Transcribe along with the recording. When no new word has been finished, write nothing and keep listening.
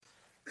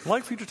I'd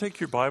like for you to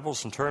take your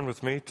Bibles and turn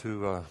with me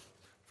to a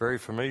very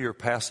familiar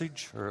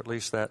passage, or at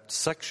least that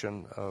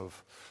section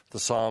of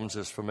the Psalms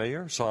is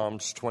familiar,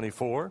 Psalms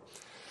 24.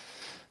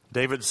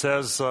 David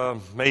says,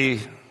 may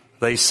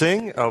they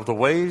sing of the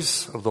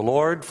ways of the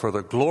Lord, for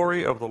the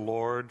glory of the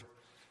Lord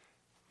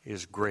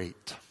is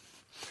great.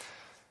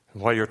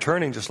 And while you're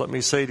turning, just let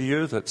me say to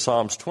you that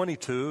Psalms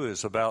 22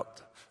 is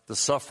about the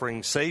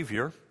suffering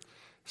Savior.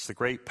 It's the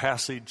great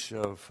passage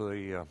of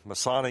the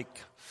Masonic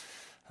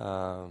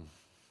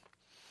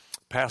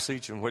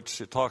passage in which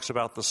it talks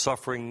about the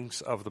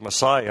sufferings of the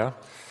Messiah.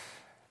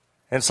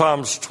 And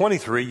Psalms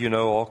 23, you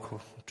know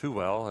all too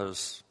well,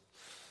 as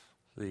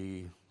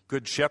the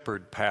Good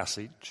Shepherd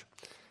passage.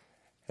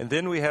 And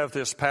then we have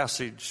this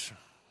passage,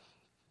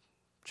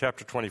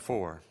 chapter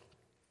 24.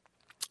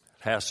 It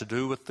has to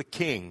do with the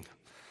King,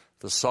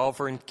 the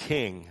sovereign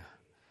King.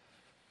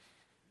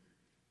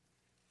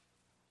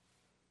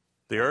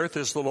 The earth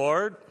is the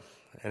Lord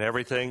and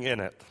everything in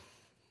it,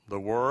 the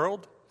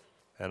world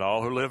and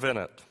all who live in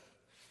it.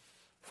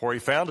 For he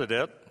founded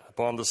it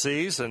upon the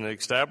seas and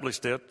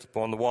established it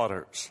upon the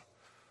waters.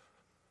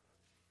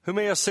 Who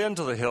may ascend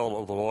to the hill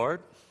of the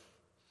Lord?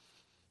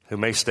 Who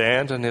may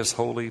stand in his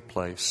holy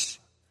place?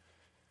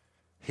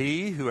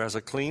 He who has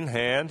a clean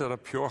hand and a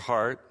pure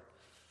heart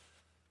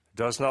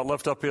does not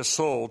lift up his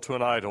soul to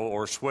an idol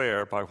or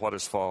swear by what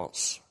is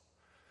false.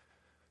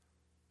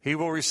 He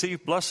will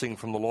receive blessing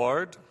from the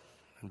Lord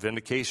and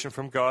vindication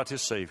from God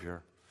his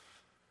Savior.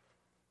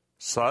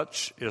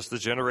 Such is the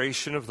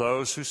generation of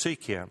those who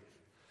seek him,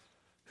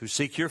 who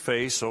seek your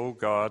face, O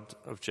God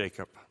of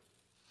Jacob.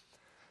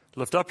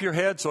 Lift up your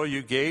heads, O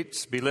you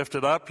gates, be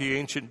lifted up, ye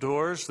ancient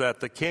doors, that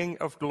the King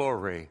of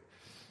glory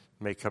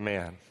may come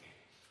in.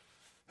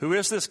 Who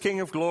is this King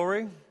of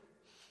glory?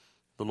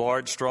 The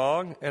Lord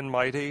strong and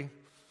mighty,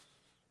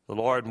 the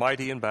Lord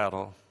mighty in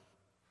battle.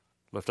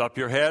 Lift up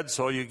your heads,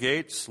 O you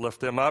gates, lift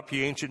them up,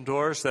 ye ancient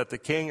doors, that the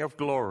King of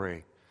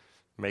glory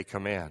may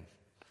come in.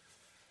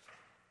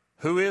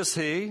 Who is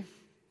he,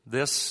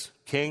 this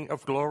King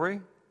of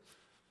glory?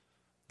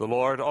 The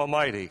Lord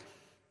Almighty.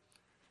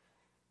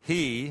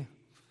 He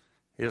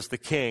is the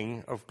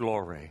King of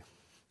glory.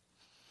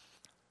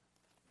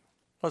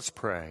 Let's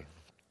pray.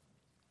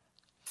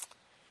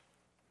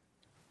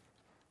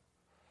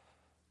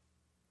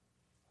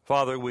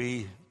 Father,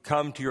 we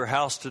come to your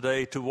house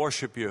today to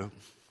worship you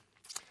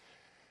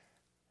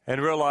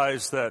and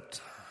realize that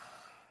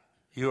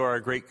you are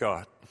a great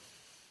God.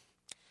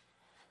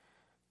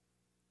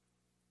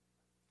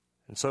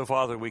 And so,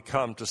 Father, we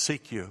come to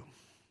seek you,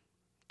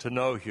 to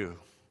know you,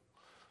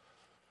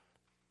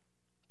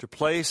 to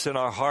place in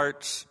our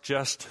hearts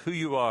just who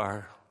you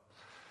are,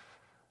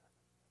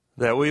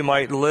 that we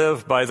might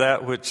live by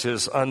that which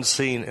is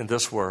unseen in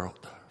this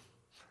world,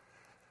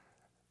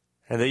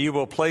 and that you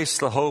will place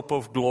the hope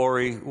of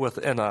glory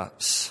within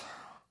us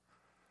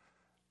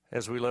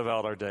as we live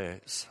out our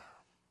days.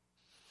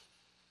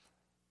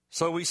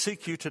 So we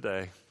seek you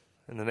today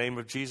in the name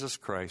of Jesus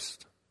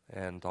Christ,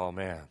 and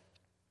amen.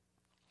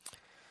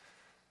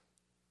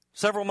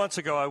 Several months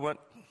ago, I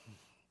went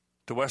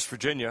to West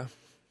Virginia.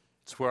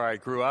 It's where I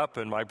grew up,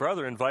 and my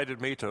brother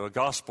invited me to a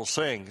gospel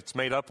sing. It's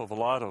made up of a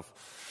lot of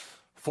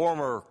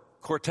former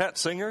quartet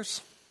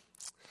singers,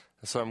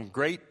 some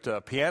great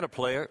piano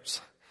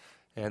players,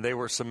 and they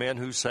were some men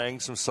who sang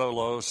some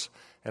solos.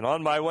 And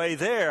on my way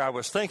there, I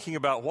was thinking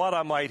about what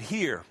I might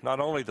hear, not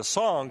only the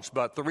songs,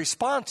 but the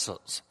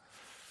responses.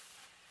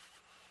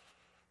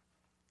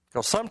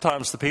 Because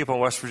sometimes the people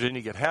in West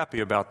Virginia get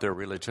happy about their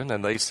religion,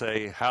 and they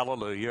say,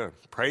 hallelujah,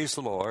 praise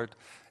the Lord,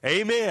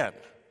 amen.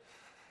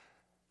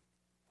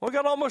 When we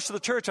got almost to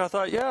the church, I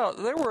thought, yeah,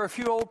 there were a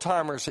few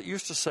old-timers that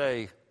used to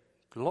say,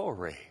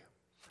 glory,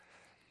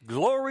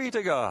 glory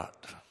to God.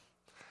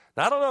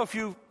 Now, I don't know if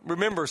you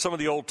remember some of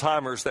the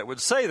old-timers that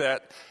would say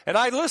that, and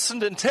I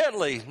listened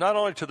intently, not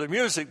only to the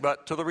music,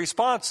 but to the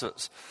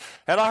responses.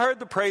 And I heard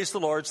the praise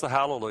the Lords, the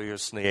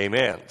hallelujahs, and the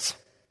amens.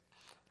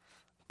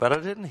 But I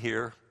didn't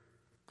hear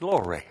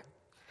glory.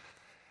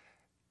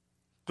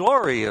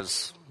 Glory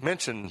is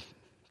mentioned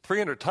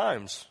 300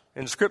 times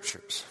in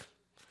Scriptures.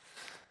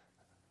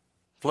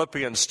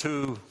 Philippians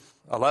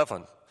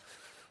 2:11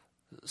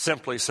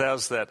 simply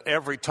says that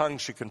every tongue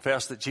should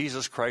confess that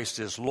Jesus Christ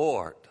is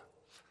Lord,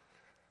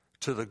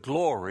 to the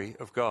glory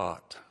of God.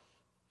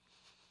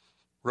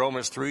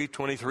 Romans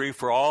 3:23,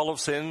 for all have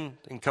sinned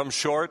and come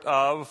short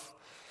of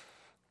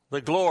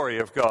the glory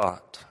of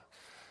God.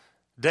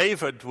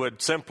 David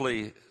would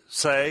simply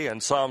say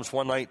in Psalms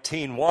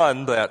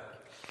 119:1 that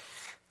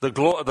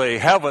the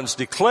heavens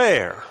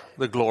declare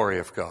the glory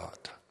of God.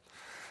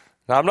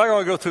 Now, I'm not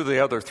going to go through the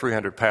other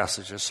 300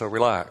 passages, so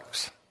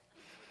relax.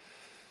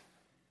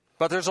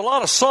 But there's a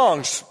lot of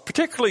songs,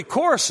 particularly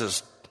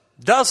choruses,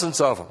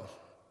 dozens of them,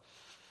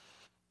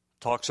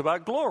 talks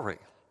about glory.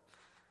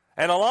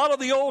 And a lot of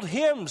the old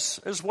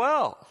hymns as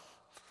well.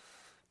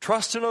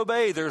 Trust and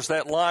obey, there's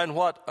that line,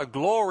 what a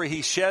glory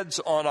he sheds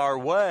on our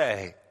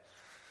way.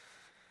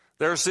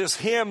 There's this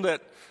hymn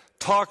that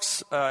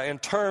talks in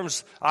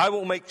terms, I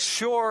will make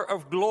sure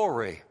of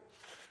glory.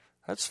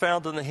 That's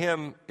found in the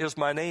hymn, Is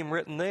My Name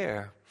Written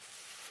There?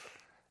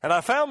 And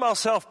I found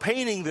myself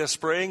painting this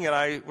spring, and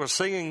I was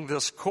singing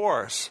this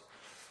chorus.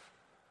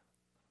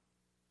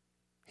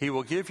 He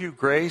will give you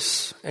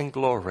grace and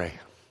glory.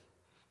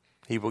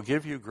 He will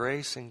give you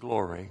grace and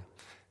glory.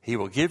 He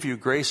will give you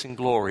grace and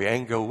glory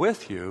and go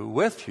with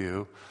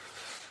you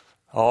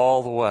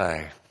all the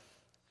way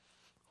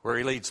where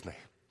he leads me.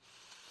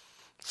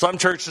 Some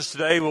churches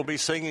today will be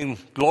singing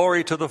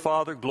glory to the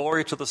Father,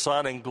 glory to the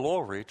Son, and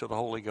glory to the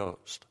Holy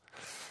Ghost.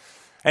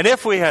 And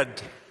if we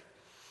had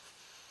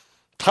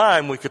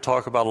time, we could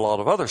talk about a lot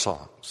of other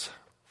songs.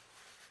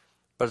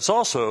 But it's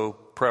also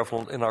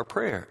prevalent in our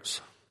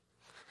prayers.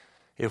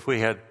 If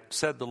we had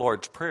said the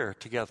Lord's Prayer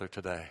together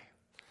today,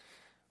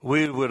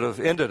 we would have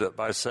ended it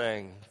by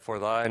saying, for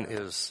thine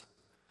is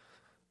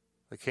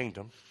the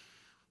kingdom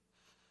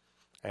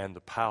and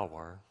the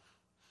power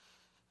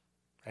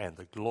and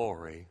the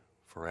glory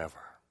forever.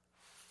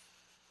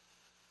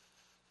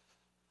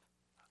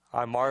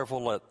 I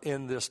marvel that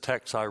in this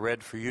text I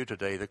read for you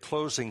today, the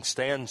closing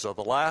stanza,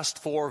 the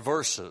last 4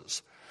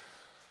 verses,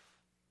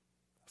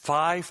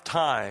 5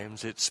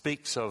 times it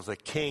speaks of the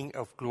King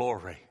of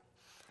glory.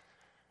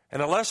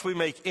 And unless we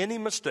make any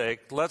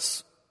mistake,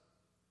 let's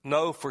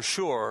know for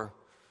sure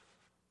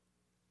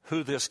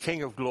who this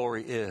King of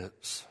glory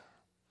is.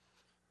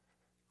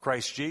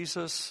 Christ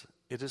Jesus,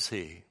 it is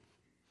he.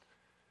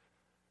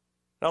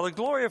 Now, the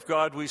glory of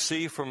God we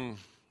see from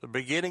the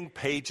beginning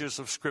pages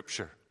of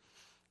Scripture.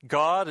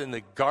 God in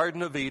the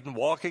Garden of Eden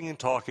walking and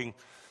talking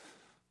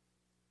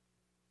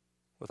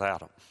with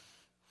Adam.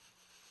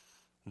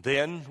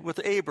 Then with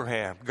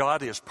Abraham,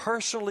 God is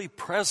personally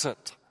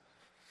present,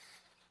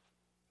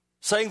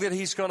 saying that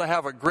he's going to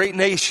have a great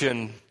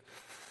nation.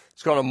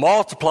 It's going to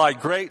multiply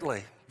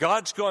greatly.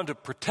 God's going to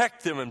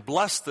protect them and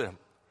bless them.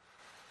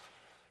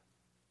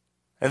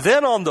 And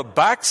then on the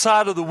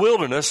backside of the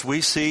wilderness, we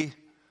see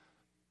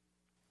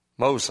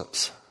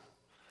Moses,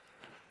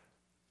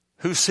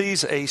 who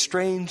sees a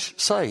strange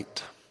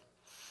sight.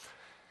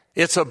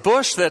 It's a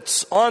bush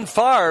that's on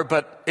fire,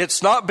 but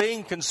it's not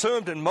being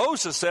consumed. And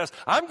Moses says,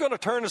 I'm going to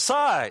turn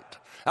aside.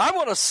 I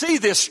want to see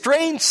this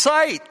strange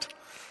sight.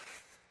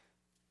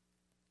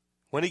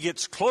 When he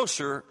gets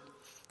closer,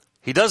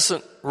 he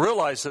doesn't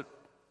realize it,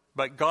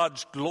 but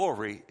God's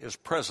glory is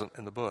present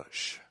in the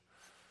bush.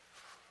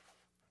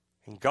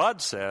 And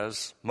God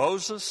says,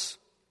 Moses,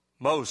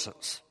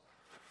 Moses.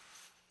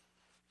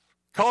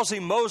 Calls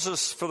him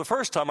Moses for the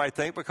first time, I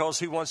think, because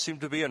he wants him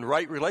to be in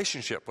right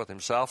relationship with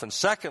himself. And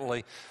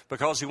secondly,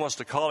 because he wants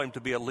to call him to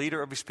be a leader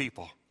of his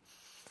people.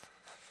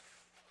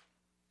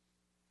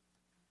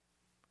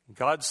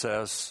 God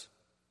says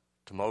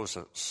to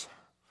Moses,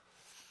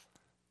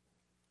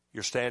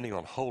 you're standing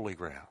on holy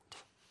ground.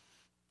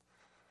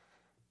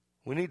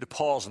 We need to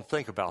pause and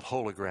think about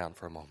holy ground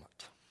for a moment.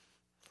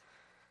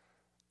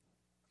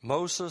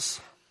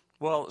 Moses,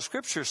 well,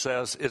 Scripture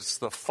says it's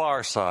the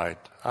far side.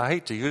 I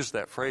hate to use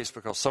that phrase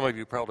because some of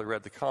you probably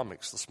read the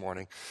comics this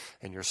morning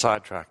and you're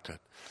sidetracked.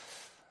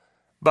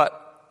 But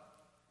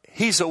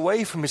he's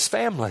away from his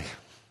family.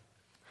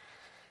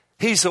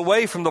 He's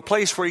away from the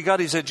place where he got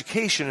his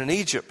education in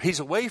Egypt. He's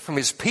away from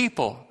his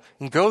people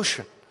in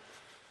Goshen.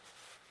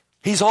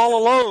 He's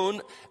all alone,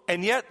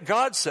 and yet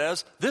God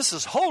says, this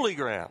is holy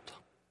ground.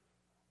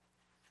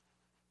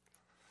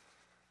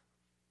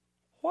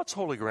 What's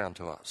holy ground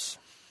to us?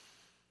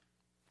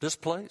 This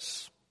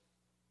place?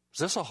 Is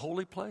this a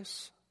holy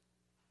place?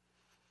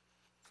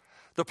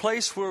 The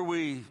place where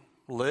we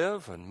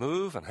live and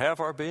move and have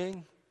our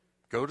being,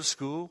 go to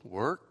school,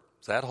 work,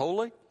 is that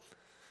holy?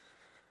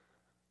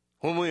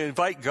 When we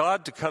invite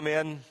God to come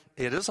in,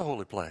 it is a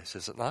holy place,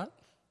 is it not?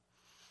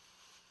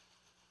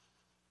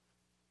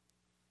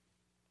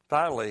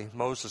 Finally,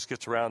 Moses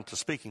gets around to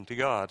speaking to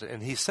God,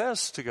 and he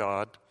says to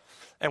God,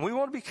 and we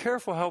want to be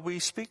careful how we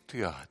speak to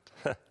God.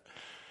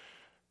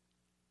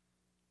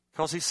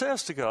 Because he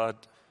says to God,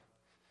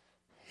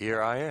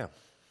 here I am.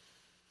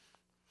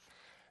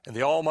 And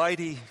the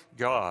Almighty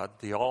God,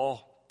 the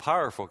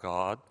all-powerful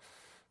God,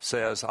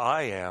 says,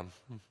 I am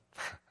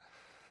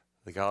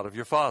the God of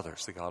your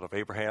fathers, the God of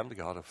Abraham, the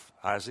God of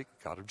Isaac,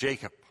 the God of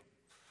Jacob.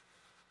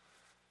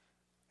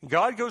 And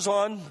God goes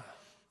on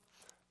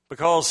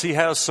because he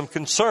has some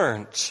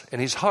concerns in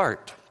his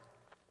heart.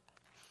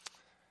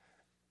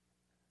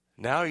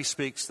 Now he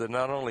speaks that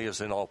not only is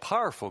an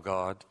all-powerful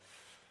God,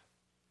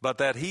 but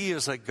that he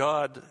is a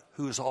God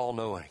who is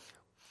all-knowing.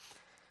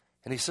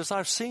 And he says,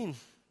 I've seen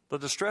the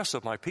distress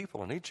of my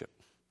people in Egypt.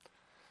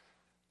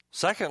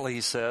 Secondly,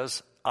 he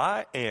says,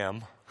 I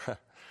am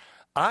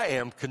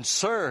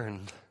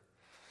concerned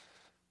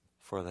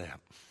for them.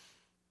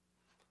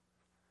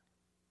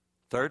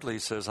 Thirdly, he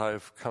says,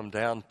 I've come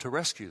down to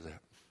rescue them.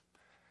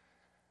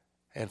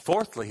 And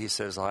fourthly, he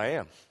says,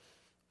 I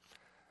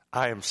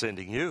am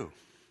sending you,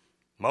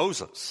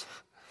 Moses.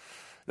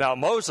 Now,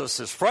 Moses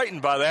is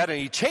frightened by that, and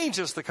he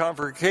changes the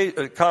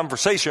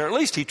conversation, or at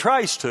least he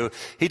tries to.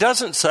 He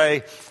doesn't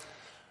say,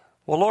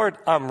 well, Lord,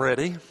 I'm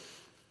ready.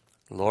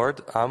 Lord,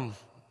 I'm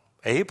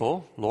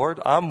able. Lord,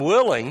 I'm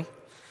willing.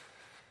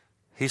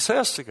 He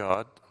says to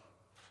God,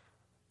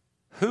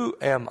 who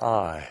am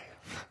I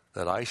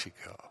that I should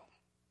go?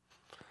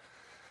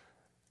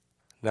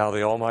 Now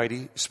the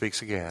Almighty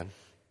speaks again.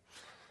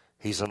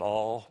 He's an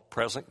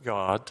all-present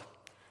God,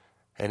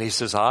 and he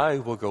says, I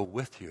will go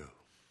with you.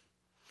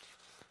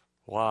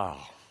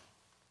 Wow.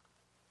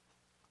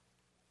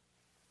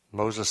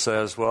 Moses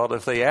says, well,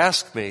 if they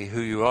ask me who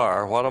you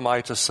are, what am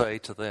I to say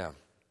to them?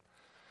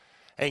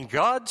 And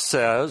God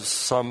says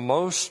some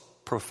most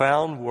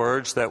profound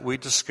words that we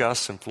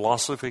discuss in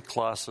philosophy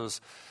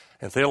classes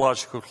and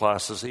theological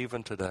classes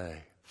even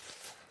today.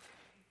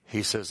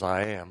 He says,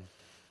 I am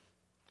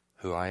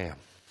who I am.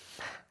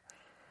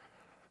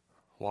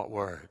 What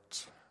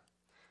words?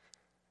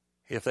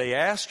 If they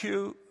ask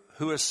you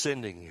who is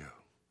sending you,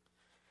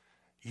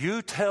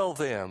 you tell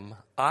them,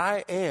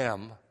 I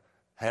am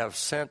have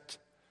sent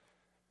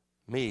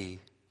me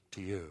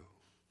to you.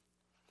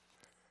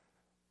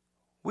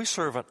 We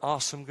serve an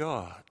awesome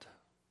God.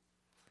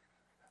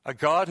 A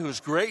God who is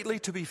greatly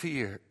to be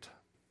feared,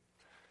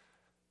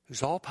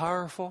 who's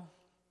all-powerful,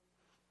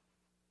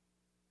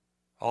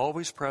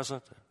 always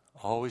present,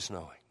 always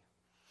knowing.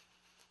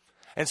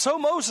 And so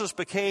Moses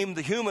became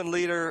the human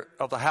leader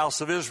of the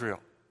house of Israel.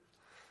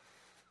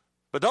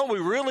 But don't we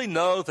really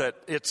know that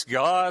it's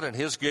God and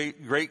his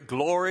great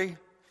glory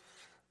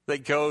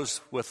that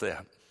goes with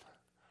them?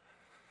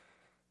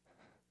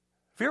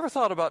 Have you ever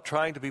thought about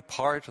trying to be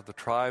part of the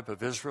tribe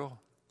of Israel?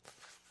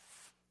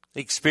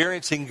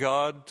 Experiencing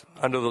God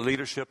under the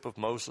leadership of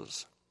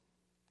Moses?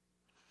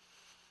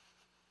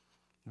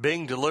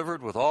 Being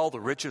delivered with all the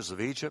riches of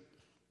Egypt?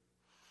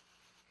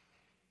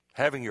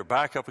 Having your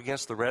back up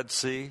against the Red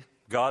Sea?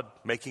 God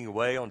making a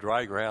way on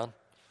dry ground?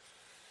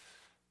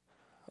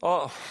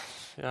 Oh,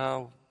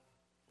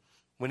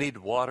 we needed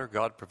water,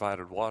 God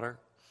provided water.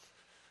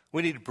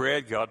 We needed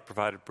bread, God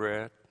provided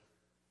bread.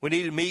 We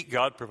needed meat,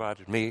 God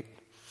provided meat.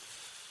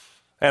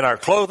 And our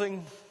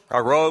clothing,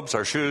 our robes,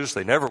 our shoes,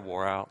 they never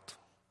wore out.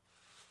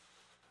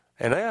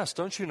 And yes,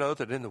 don't you know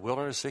that in the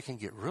wilderness it can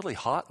get really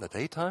hot in the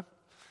daytime?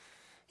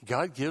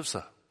 God gives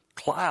a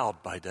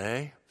cloud by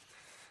day.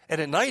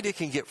 And at night it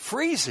can get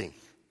freezing.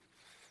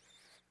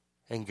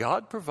 And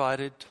God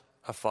provided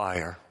a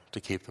fire to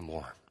keep them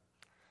warm.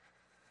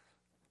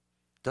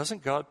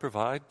 Doesn't God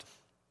provide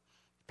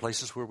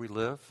places where we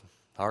live,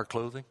 our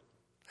clothing,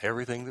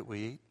 everything that we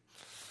eat?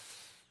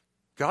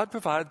 God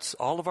provides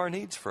all of our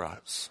needs for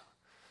us.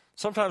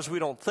 Sometimes we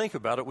don't think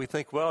about it. We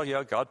think, well,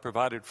 yeah, God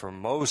provided for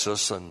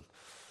Moses and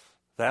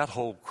that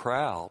whole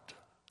crowd.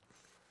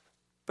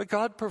 But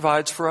God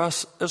provides for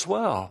us as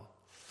well.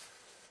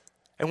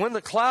 And when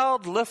the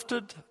cloud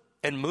lifted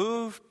and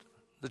moved,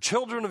 the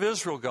children of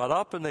Israel got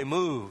up and they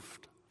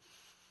moved.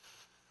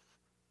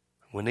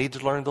 We need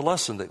to learn the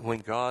lesson that when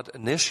God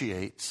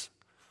initiates,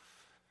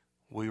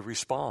 we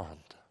respond.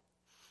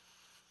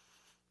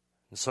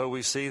 And so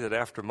we see that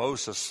after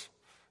Moses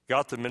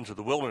got them into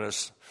the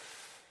wilderness,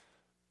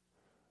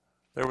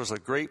 there was a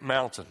great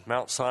mountain,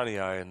 Mount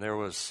Sinai, and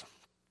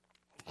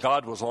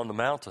God was on the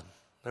mountain.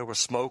 There was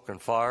smoke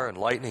and fire and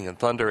lightning and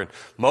thunder, and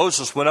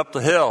Moses went up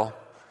the hill,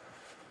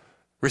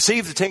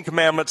 received the Ten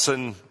Commandments,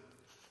 and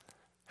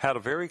had a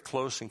very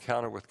close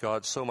encounter with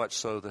God, so much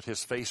so that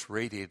his face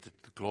radiated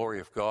the glory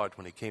of God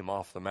when he came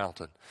off the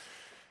mountain.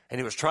 And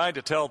he was trying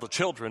to tell the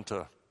children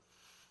to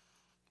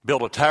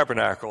build a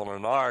tabernacle and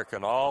an ark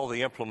and all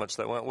the implements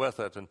that went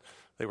with it, and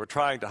they were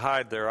trying to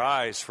hide their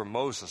eyes from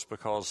Moses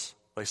because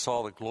they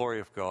saw the glory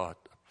of God.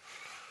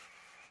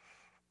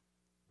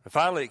 And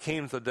finally, it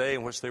came to the day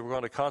in which they were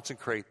going to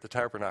consecrate the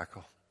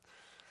tabernacle.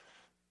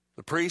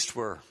 The priests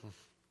were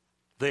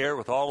there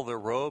with all of their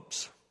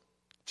robes,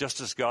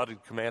 just as God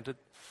had commanded.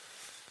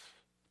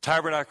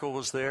 Tabernacle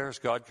was there as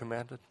God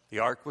commanded. The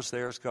ark was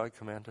there as God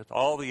commanded.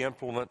 All the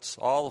implements,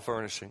 all the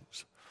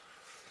furnishings.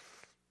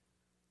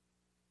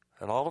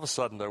 And all of a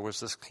sudden, there was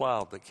this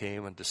cloud that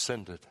came and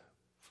descended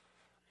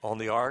on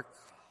the ark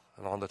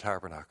and on the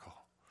tabernacle.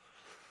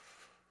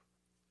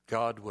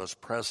 God was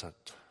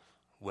present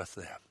with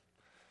them.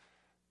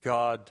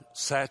 God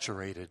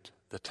saturated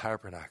the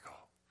tabernacle.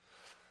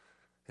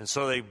 And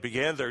so they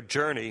began their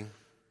journey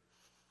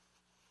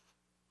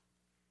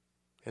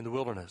in the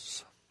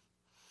wilderness.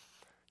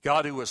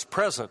 God, who was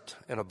present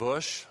in a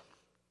bush,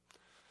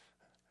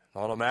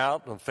 on a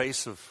mount, on the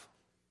face of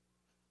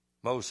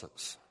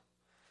Moses,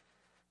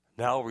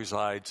 now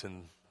resides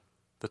in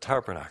the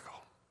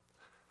tabernacle.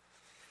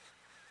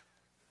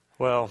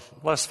 Well,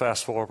 let's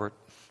fast forward.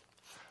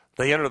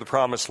 They enter the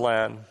promised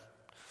land.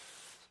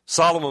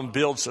 Solomon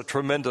builds a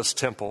tremendous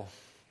temple.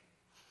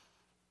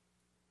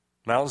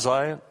 Mount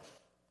Zion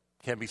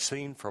can be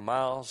seen for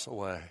miles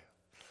away.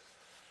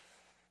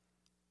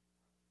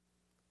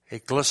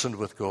 It glistened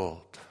with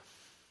gold.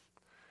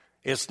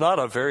 It's not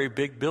a very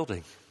big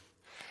building.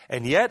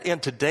 And yet, in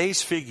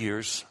today's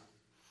figures,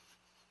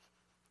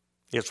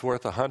 it's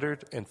worth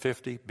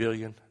 $150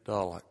 billion.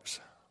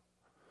 Can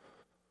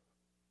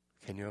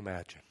you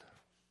imagine?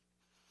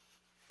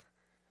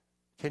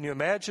 Can you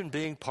imagine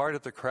being part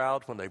of the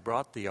crowd when they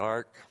brought the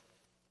ark,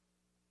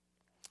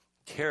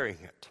 carrying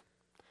it,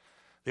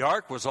 The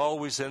ark was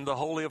always in the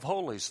Holy of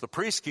Holies. The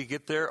priest could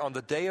get there on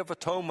the Day of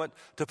Atonement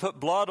to put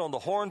blood on the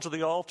horns of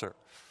the altar.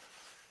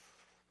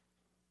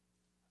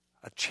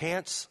 A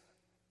chance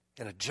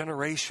in a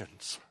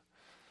generations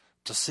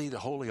to see the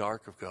holy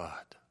ark of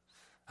God.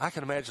 I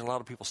can imagine a lot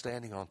of people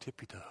standing on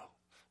tippy-toe,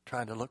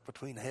 trying to look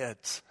between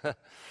heads,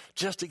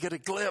 just to get a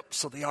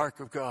glimpse of the ark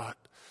of God.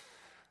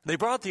 They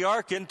brought the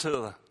ark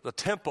into the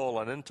temple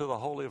and into the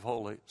Holy of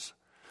Holies.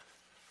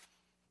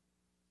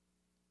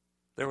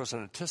 There was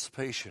an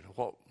anticipation of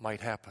what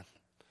might happen.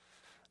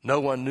 No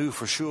one knew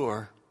for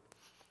sure.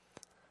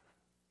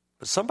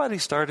 But somebody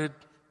started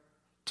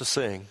to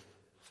sing,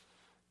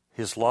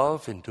 "His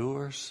love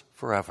endures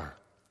forever."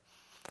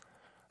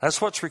 That's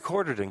what's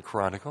recorded in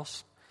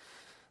Chronicles.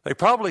 They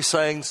probably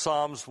sang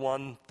Psalms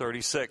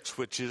 136,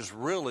 which is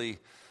really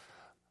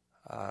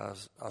a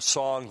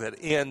song that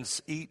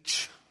ends,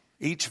 each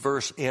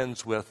verse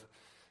ends with,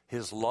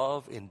 "His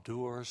love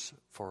endures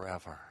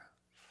forever."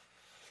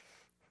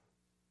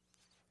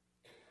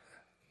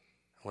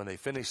 When they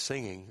finish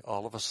singing,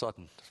 all of a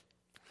sudden,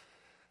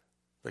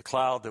 the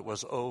cloud that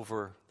was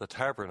over the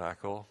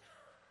tabernacle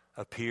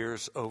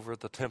appears over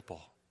the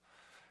temple.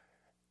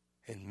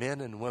 And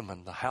men and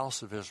women, the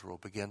house of Israel,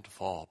 began to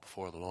fall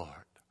before the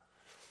Lord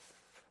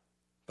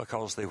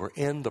because they were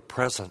in the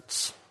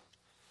presence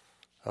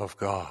of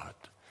God.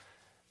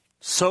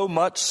 So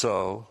much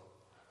so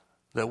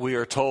that we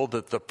are told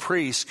that the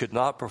priests could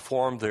not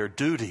perform their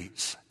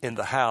duties in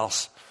the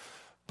house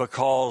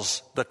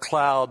because the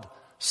cloud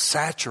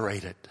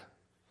saturated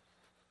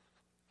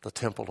the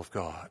temple of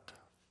God.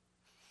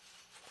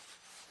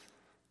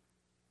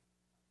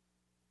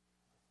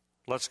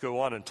 Let's go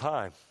on in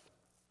time.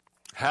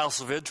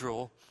 House of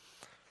Israel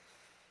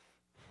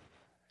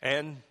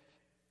and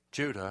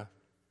Judah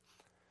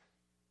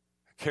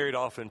carried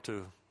off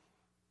into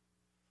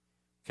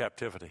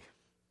captivity.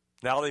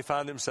 Now they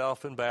find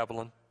themselves in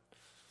Babylon,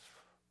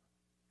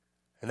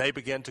 and they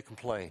begin to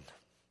complain.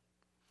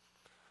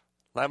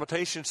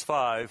 Lamentations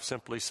 5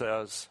 simply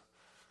says,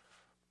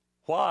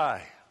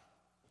 "Why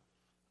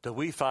do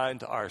we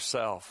find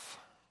ourselves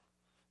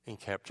in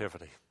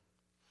captivity?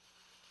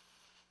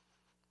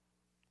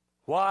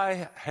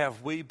 Why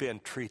have we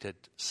been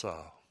treated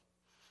so?"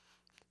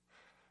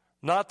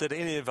 Not that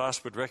any of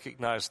us would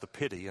recognize the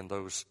pity in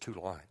those two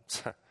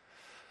lines.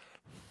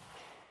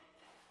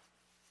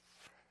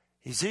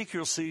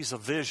 Ezekiel sees a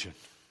vision.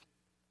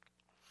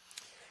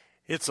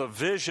 It's a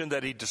vision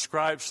that he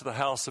describes to the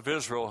house of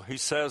Israel. He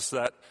says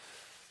that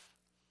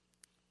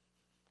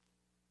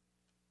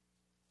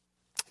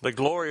the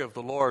glory of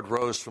the Lord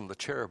rose from the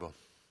cherubim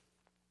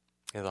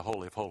in the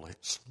Holy of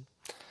Holies.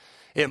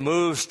 It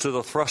moves to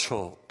the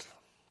threshold,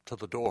 to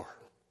the door.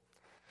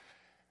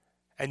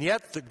 And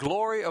yet the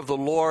glory of the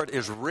Lord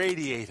is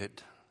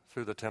radiated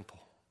through the temple.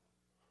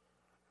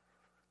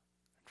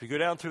 If you go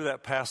down through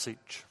that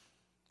passage,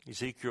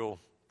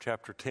 Ezekiel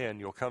chapter 10,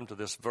 you'll come to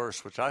this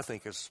verse, which I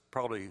think is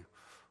probably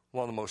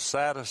one of the most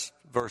saddest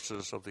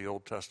verses of the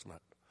Old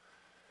Testament.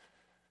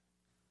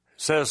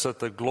 It says that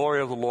the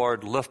glory of the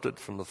Lord lifted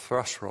from the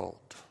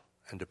threshold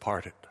and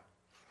departed.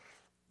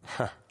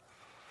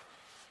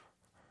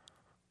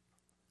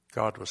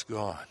 God was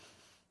gone.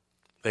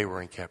 They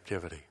were in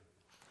captivity.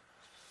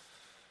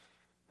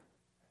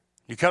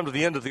 You come to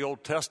the end of the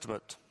Old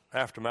Testament,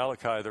 after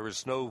Malachi, there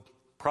is no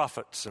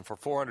prophets, and for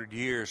 400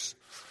 years,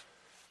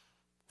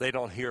 they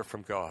don't hear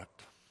from God.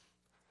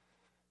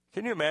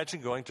 Can you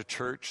imagine going to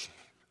church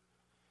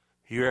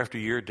year after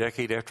year,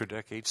 decade after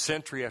decade,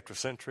 century after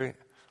century?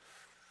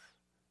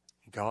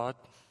 God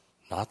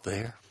not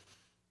there.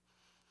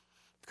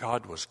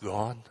 God was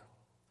gone.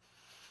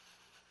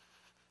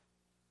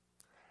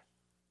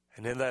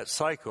 And in that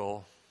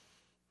cycle,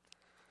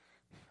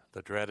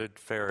 the dreaded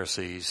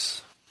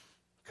Pharisees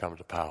come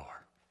to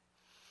power.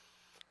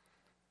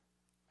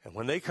 And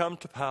when they come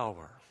to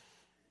power,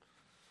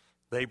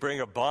 they bring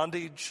a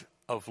bondage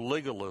of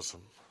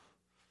legalism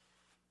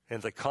in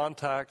the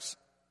context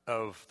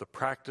of the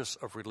practice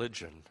of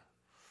religion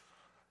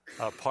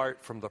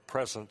apart from the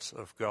presence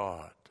of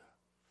God.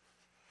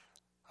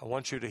 I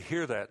want you to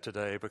hear that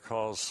today,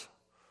 because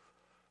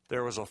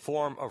there was a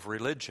form of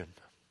religion,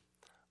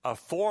 a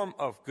form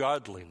of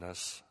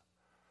godliness,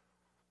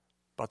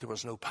 but there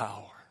was no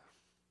power.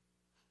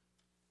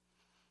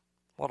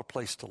 What a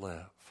place to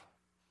live.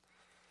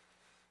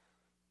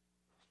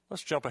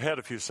 Let's jump ahead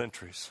a few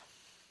centuries.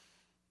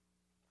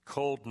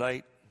 Cold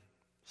night,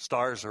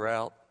 stars are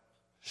out,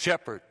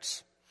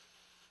 shepherds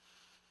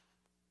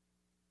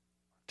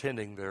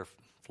tending their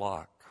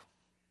flock.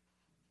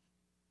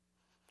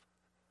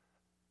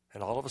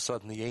 And all of a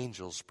sudden, the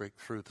angels break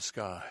through the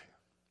sky.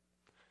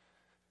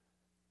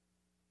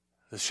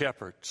 The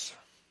shepherds,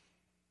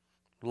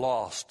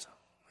 lost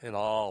in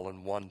awe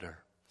and wonder,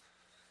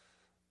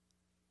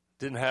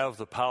 didn't have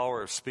the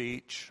power of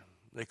speech.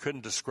 They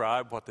couldn't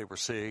describe what they were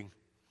seeing.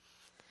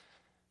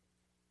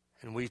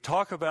 And we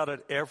talk about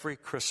it every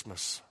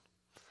Christmas.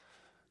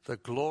 The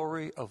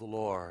glory of the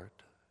Lord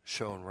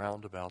shone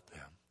round about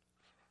them.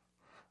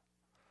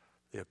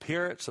 The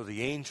appearance of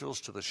the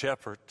angels to the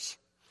shepherds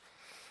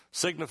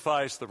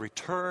signifies the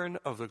return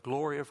of the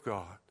glory of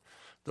God.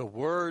 The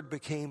Word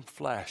became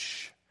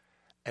flesh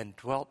and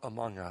dwelt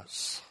among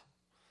us,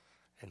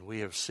 and we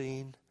have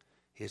seen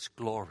His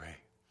glory.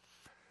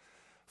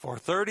 For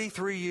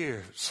 33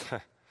 years,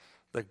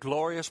 the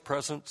glorious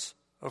presence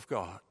of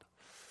God,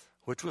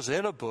 which was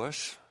in a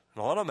bush,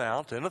 on a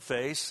mount, in a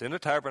face, in a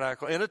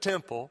tabernacle, in a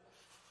temple,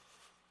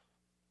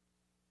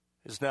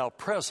 is now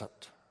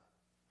present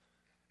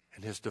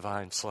in His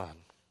divine Son,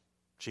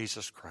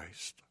 Jesus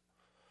Christ.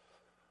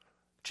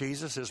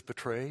 Jesus is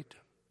betrayed,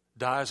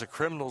 dies a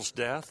criminal's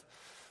death,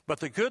 but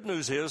the good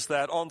news is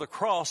that on the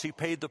cross He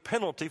paid the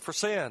penalty for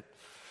sin.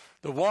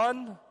 The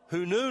one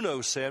who knew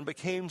no sin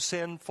became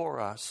sin for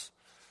us,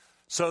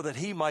 so that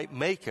He might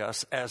make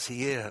us as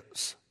He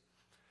is.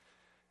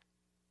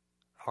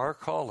 Our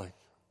calling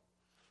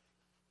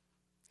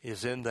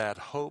is in that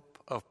hope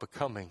of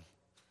becoming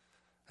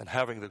and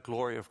having the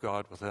glory of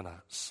God within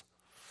us.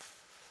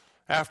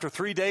 After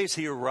 3 days,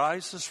 He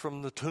arises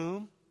from the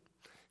tomb.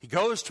 He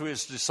goes to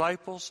His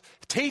disciples,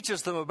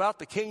 teaches them about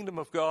the kingdom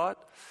of God,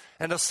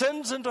 and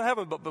ascends into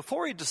heaven. But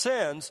before He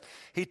descends,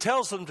 He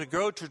tells them to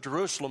go to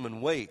Jerusalem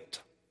and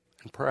wait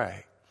and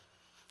pray.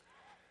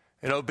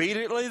 And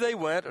obediently they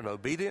went, and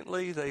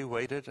obediently they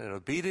waited, and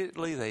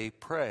obediently they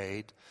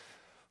prayed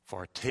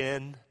for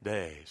 10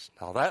 days.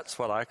 Now that's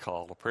what I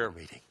call a prayer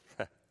meeting.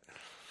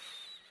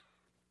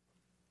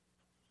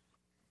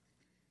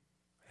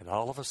 And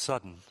all of a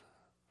sudden,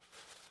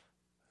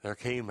 there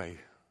came a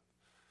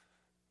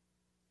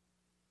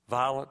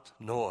violent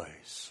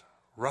noise,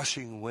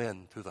 rushing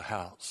wind through the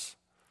house.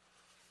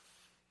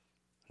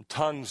 And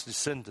tongues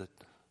descended,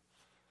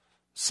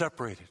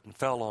 separated, and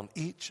fell on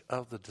each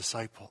of the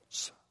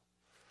disciples.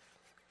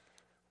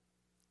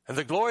 And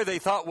the glory they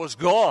thought was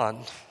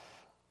gone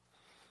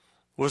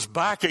was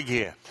back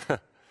again. And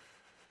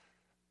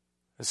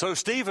so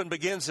Stephen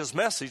begins his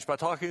message by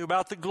talking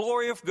about the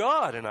glory of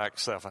God in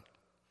Acts 7.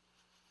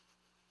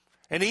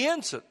 And he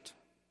ends it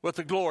with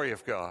the glory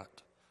of God,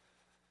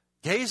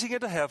 gazing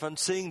into heaven,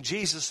 seeing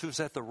Jesus who's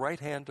at the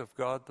right hand of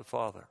God the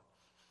Father.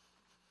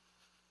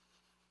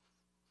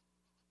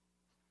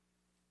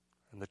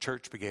 And the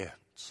church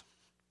begins.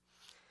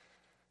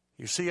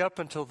 You see, up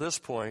until this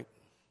point,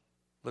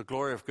 the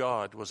glory of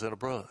God was in a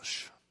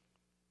bush.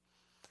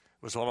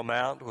 It was on a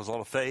mount, it was on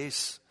a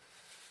face,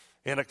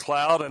 in a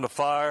cloud and a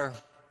fire,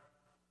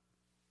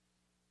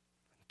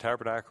 a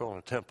tabernacle and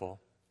a temple,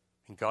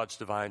 in God's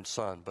divine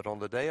Son. But on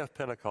the day of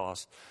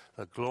Pentecost,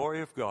 the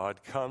glory of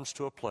God comes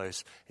to a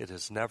place it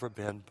has never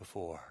been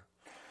before.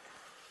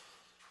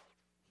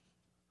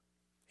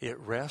 It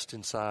rests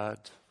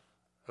inside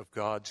of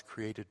God's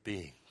created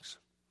beings.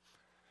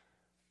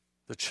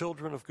 The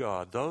children of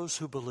God, those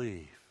who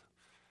believe,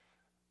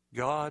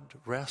 God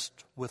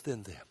rests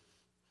within them.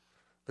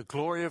 The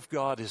glory of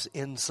God is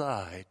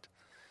inside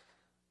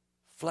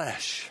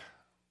flesh.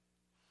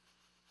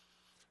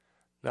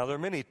 Now, there are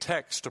many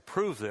texts to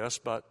prove this,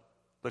 but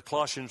the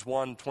Colossians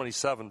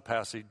 1:27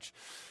 passage,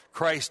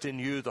 Christ in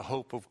you, the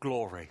hope of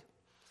glory,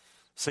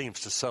 seems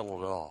to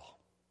settle it all.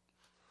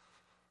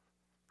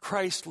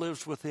 Christ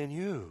lives within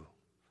you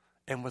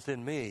and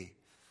within me.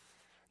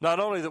 Not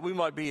only that we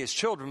might be His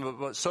children,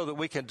 but so that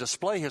we can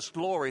display His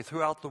glory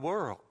throughout the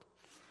world,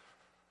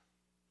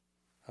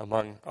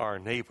 among our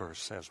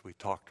neighbors, as we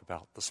talked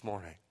about this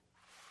morning.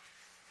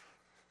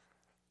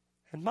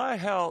 And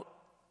how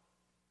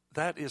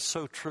that is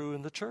so true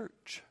in the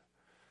church.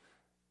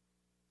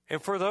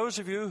 And for those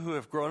of you who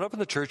have grown up in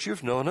the church,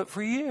 you've known it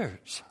for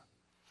years.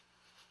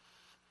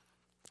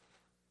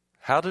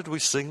 How did we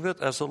sing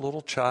that as a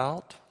little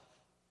child?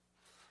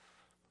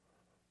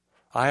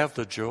 I have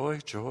the joy,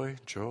 joy,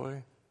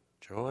 joy,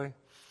 joy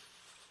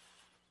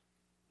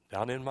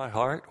down in my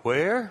heart.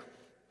 Where?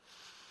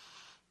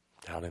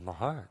 Down in my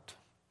heart.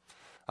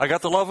 I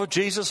got the love of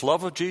Jesus,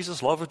 love of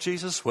Jesus, love of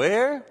Jesus.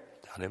 Where?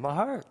 Down in my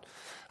heart.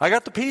 I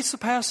got the peace that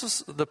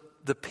passes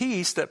the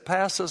peace that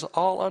passes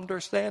all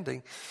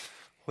understanding.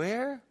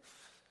 Where?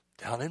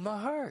 Down in my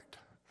heart.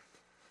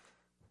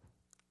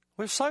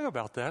 We've sung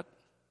about that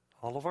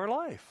all of our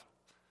life.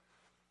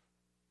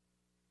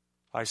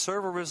 I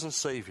serve a risen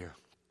Savior.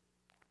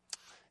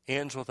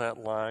 Ends with that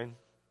line.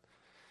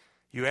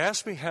 You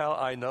ask me how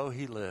I know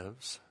He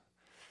lives.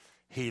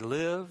 He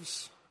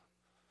lives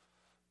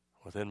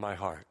within my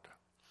heart.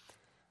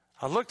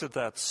 I looked at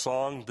that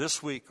song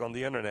this week on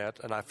the internet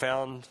and I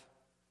found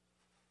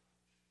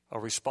a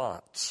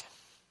response.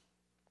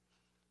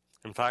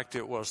 In fact,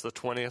 it was the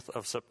 20th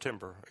of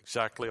September,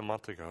 exactly a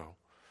month ago.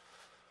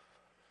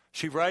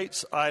 She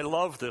writes, I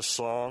love this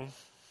song,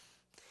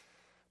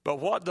 but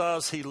what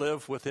does He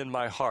live within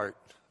my heart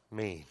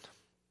mean?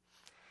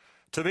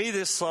 To me,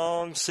 this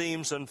song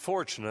seems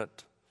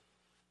unfortunate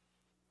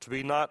to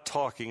be not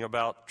talking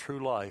about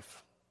true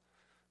life,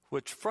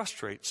 which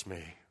frustrates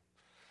me.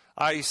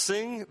 I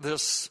sing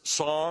this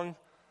song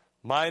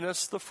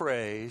minus the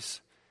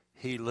phrase,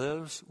 He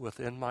lives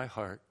within my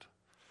heart.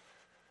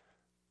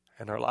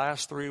 And our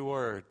last three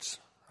words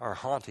are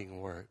haunting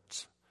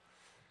words.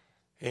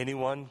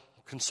 Anyone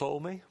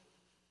console me?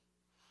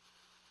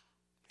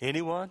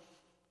 Anyone?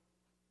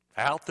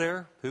 out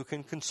there who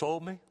can console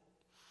me?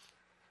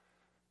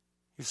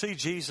 You see,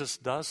 Jesus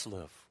does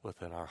live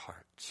within our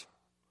hearts.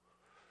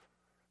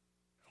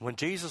 When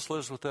Jesus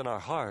lives within our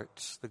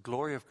hearts, the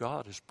glory of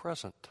God is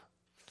present.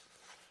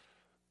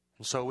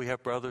 And so we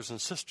have brothers and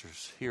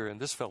sisters here in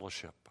this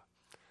fellowship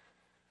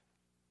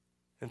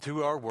and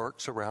through our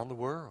works around the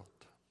world.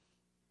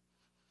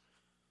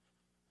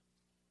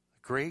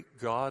 The great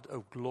God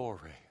of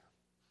glory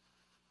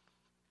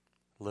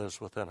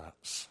lives within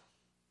us.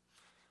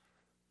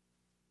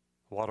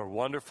 What a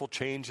wonderful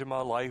change in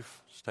my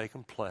life has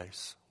taken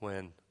place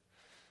when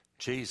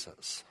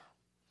Jesus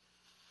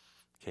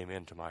came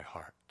into my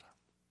heart.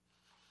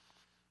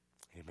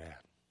 Amen.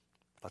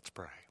 Let's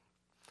pray.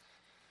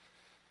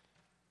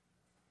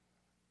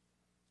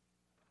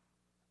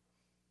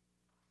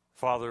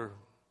 Father,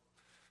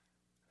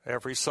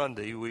 every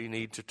Sunday we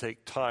need to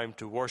take time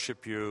to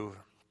worship you,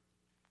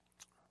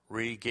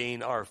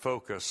 regain our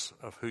focus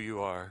of who you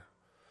are, and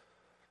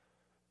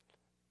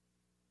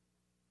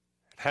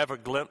have a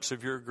glimpse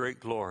of your great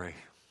glory.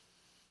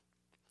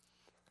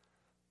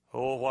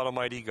 Oh, what a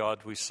mighty God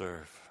we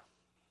serve.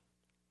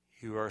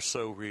 You are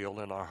so real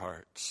in our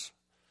hearts.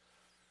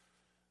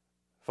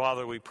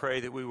 Father, we pray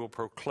that we will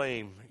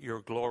proclaim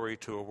your glory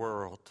to a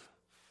world,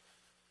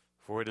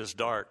 for it is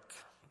dark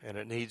and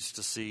it needs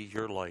to see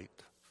your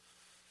light.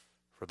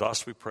 For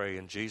thus we pray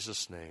in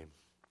Jesus' name,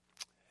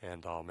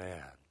 and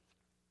amen.